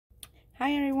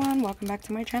Hi everyone, welcome back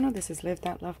to my channel. This is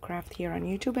Live.lovecraft here on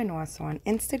YouTube and also on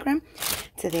Instagram.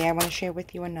 Today I want to share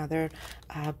with you another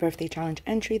birthday challenge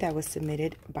entry that was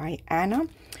submitted by Anna.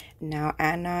 Now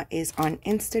Anna is on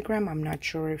Instagram. I'm not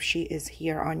sure if she is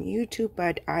here on YouTube,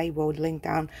 but I will link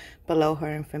down below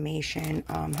her information,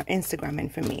 her Instagram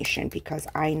information, because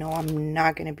I know I'm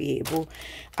not going to be able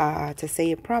to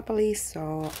say it properly.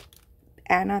 So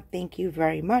Anna, thank you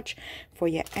very much for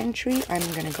your entry. I'm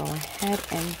going to go ahead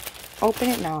and open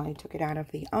it now. I took it out of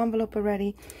the envelope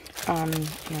already.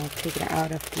 Take it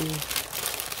out of the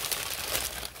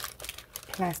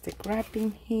plastic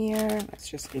wrapping here. Let's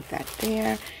just leave that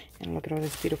there. And look at all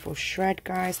this beautiful shred,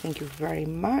 guys. Thank you very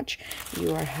much.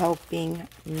 You are helping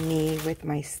me with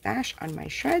my stash on my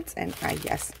shreds. And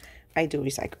yes, I do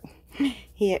recycle.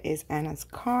 Here is Anna's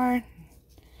card.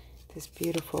 This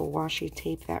beautiful washi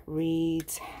tape that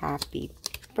reads, "Happy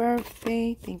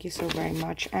birthday." Thank you so very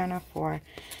much, Anna, for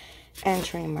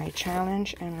entering my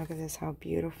challenge. And look at this, how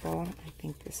beautiful. I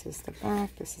think this is the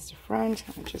back, this is the front.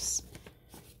 Let's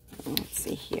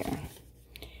see here.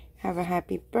 Have a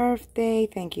happy birthday.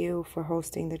 Thank you for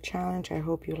hosting the challenge. I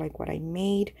hope you like what I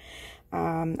made.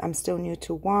 I'm still new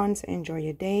to wands. Enjoy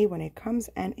your day when it comes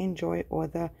and enjoy all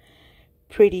the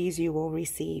pretties you will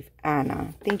receive,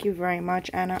 Anna. Thank you very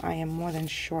much, Anna. I am more than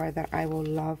sure that I will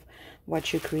love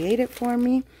what you created for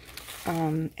me.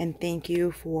 And thank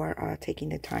you for taking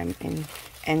the time in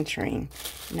entering.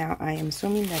 Now I am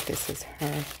assuming that this is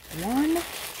her one.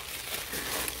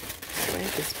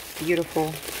 This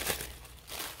beautiful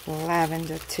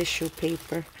lavender tissue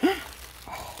paper.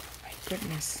 Oh my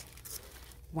goodness.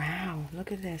 Wow,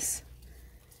 look at this.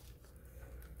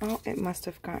 Oh, it must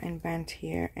have gotten bent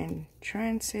here in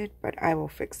transit, but I will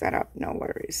fix that up, no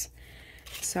worries.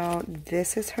 So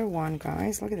this is her one,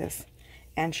 guys. Look at this.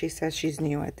 And she says she's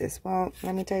new at this. Well,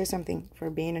 let me tell you something. For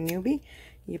being a newbie,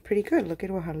 you're pretty good. Look at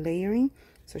all her layering.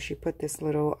 So she put this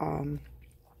little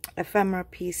ephemera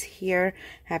piece here.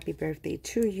 Happy birthday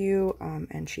to you.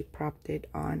 And she propped it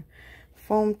on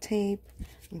foam tape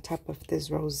on top of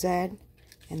this rosette.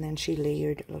 And then she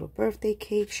layered a little birthday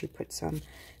cake. She put some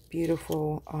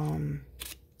beautiful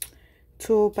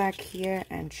tulle back here,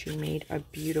 and she made a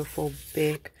beautiful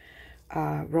big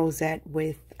rosette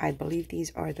with, I believe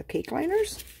these are the cake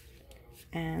liners,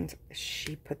 and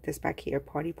she put this back here.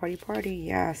 Party, party, party.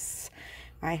 Yes,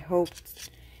 I hope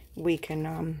we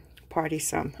can party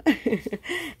some.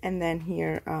 And then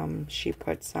here she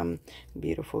put some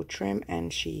beautiful trim,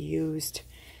 and she used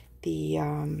the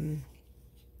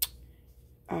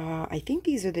I think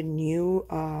these are the new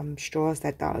straws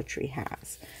that Dollar Tree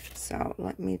has. So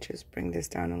let me just bring this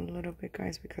down a little bit,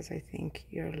 guys, because I think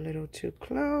you're a little too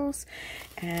close.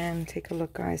 And take a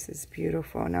look, guys. It's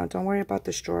beautiful. Now, don't worry about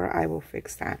the straw. I will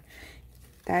fix that.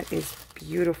 That is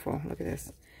beautiful. Look at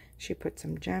this. She put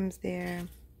some gems there.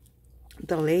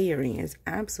 The layering is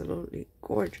absolutely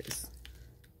gorgeous.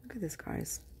 Look at this,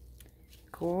 guys.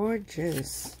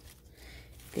 Gorgeous.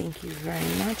 Thank you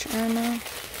very much, Anna.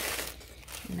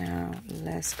 Now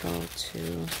let's go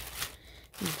to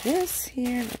this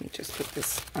here. Let me just put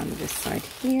this on this side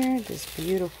here. This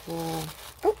beautiful,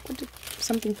 oh,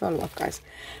 something fell off, guys.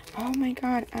 Oh my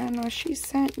god, Anna, she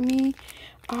sent me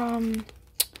some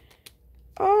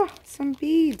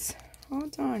beads.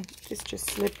 Hold on, this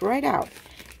just slipped right out.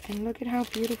 And look at how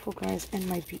beautiful, guys. And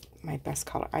my best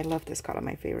color. I love this color,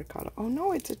 my favorite color. Oh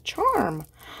no, it's a charm.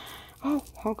 Oh,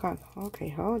 hold on. Okay,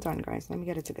 hold on, guys. Let me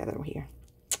get it together here.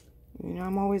 You know,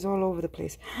 I'm always all over the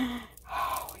place.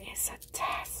 Oh, it's a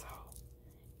tassel.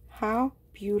 How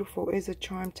beautiful is a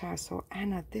charm tassel?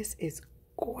 Anna, this is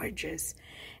gorgeous.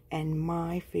 And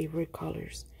my favorite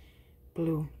colors.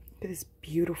 Blue. Look at this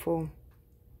beautiful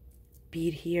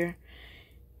bead here.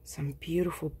 Some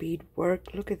beautiful bead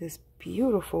work. Look at this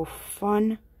beautiful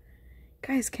fun.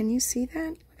 Guys, can you see that?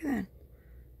 Look at that.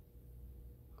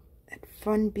 That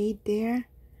fun bead there.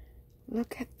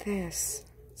 Look at this.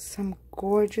 Some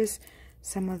gorgeous,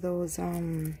 some of those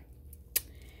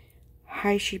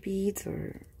Haishi beads,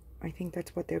 or I think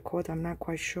that's what they're called, I'm not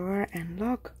quite sure. And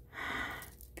look,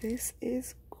 this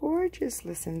is gorgeous.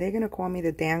 Listen, they're gonna call me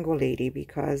the dangle lady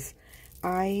because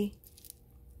I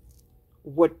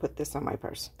would put this on my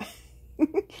purse.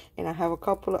 And I have a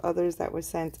couple of others that were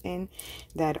sent in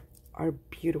that are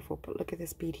beautiful. But look at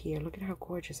this bead here. Look at how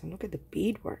gorgeous, and look at the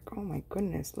beadwork. Oh my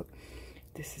goodness, look,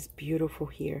 this is beautiful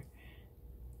here.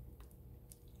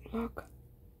 Look,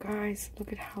 guys,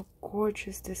 look at how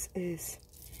gorgeous this is.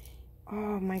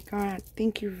 Oh my god,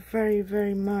 thank you very,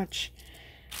 very much.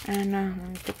 And let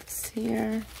me put this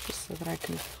here just so that I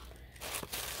can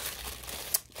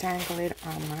dangle it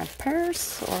on my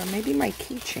purse or maybe my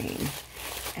keychain.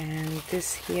 And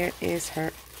this here is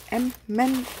her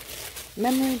memory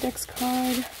dex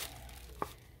card.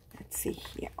 Let's see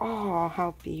here. Oh,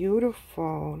 how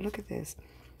beautiful. Look at this.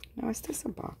 Now, is this a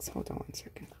box? Hold on 1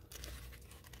 second.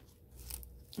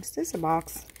 Is this a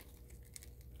box?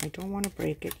 I don't want to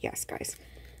break it. Yes, guys.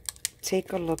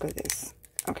 Take a look at this.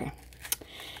 Okay.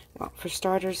 Well, for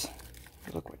starters,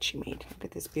 look what she made. Look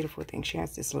at this beautiful thing. She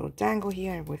has this little dangle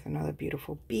here with another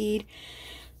beautiful bead.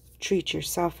 Treat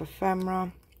yourself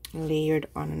ephemera layered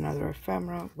on another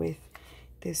ephemera with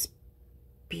this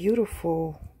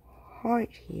beautiful heart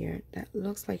here that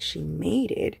looks like she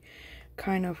made it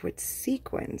kind of with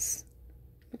sequins.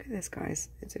 Look at this, guys.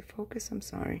 Is it focused? I'm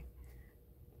sorry.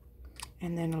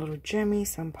 And then a little jemmy,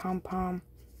 some pom-pom.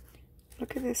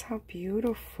 Look at this, how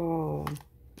beautiful.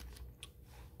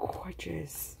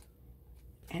 Gorgeous.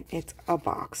 And it's a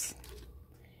box.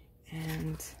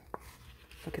 And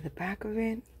look at the back of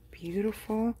it.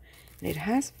 Beautiful. And it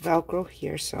has Velcro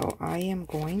here, so I am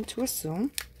going to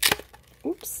assume,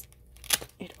 oops,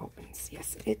 it opens.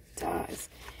 Yes, it does.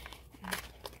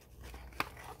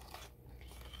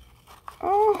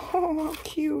 Oh, how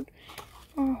cute.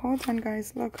 Oh, hold on,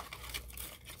 guys, look.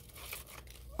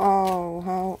 Oh,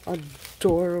 how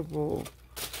adorable.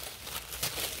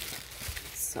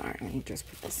 Sorry, let me just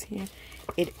put this here.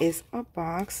 It is a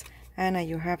box. Anna,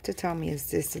 you have to tell me, is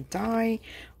this a die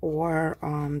or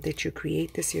did you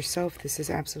create this yourself? This is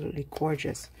absolutely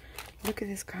gorgeous. Look at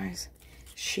this, guys.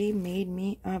 She made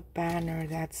me a banner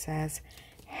that says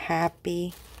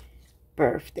happy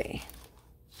birthday.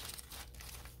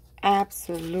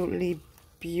 Absolutely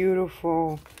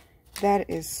beautiful. That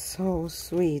is so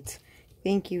sweet.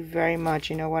 Thank you very much.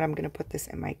 You know what? I'm going to put this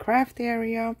in my craft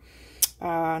area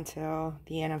until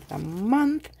the end of the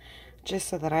month, just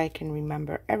so that I can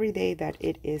remember every day that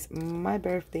it is my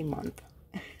birthday month.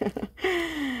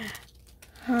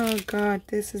 Oh God,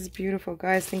 this is beautiful,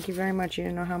 guys. Thank you very much. You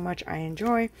don't know how much I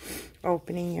enjoy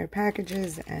opening your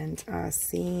packages and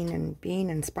seeing and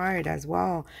being inspired as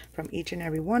well from each and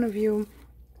every one of you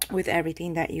with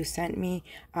everything that you sent me.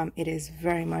 It is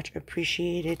very much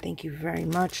appreciated. Thank you very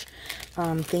much.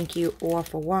 Thank you all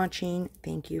for watching.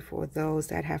 Thank you for those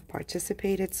that have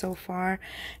participated so far,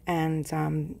 and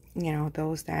you know,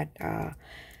 those that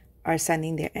are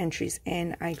sending their entries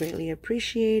in. I greatly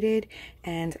appreciate it.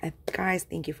 And guys,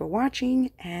 thank you for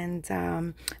watching, and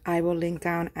I will link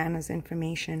down Anna's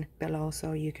information below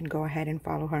so you can go ahead and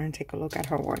follow her and take a look at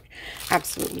her work.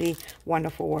 Absolutely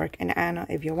wonderful work. And Anna,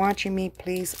 if you're watching me,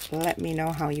 please let me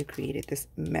know how you created this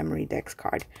memory dex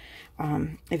card.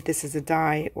 If this is a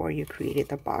die or you created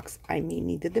the box, I may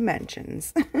need the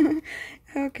dimensions.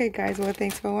 Okay guys, well,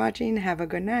 thanks for watching. Have a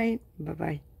good night. Bye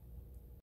bye.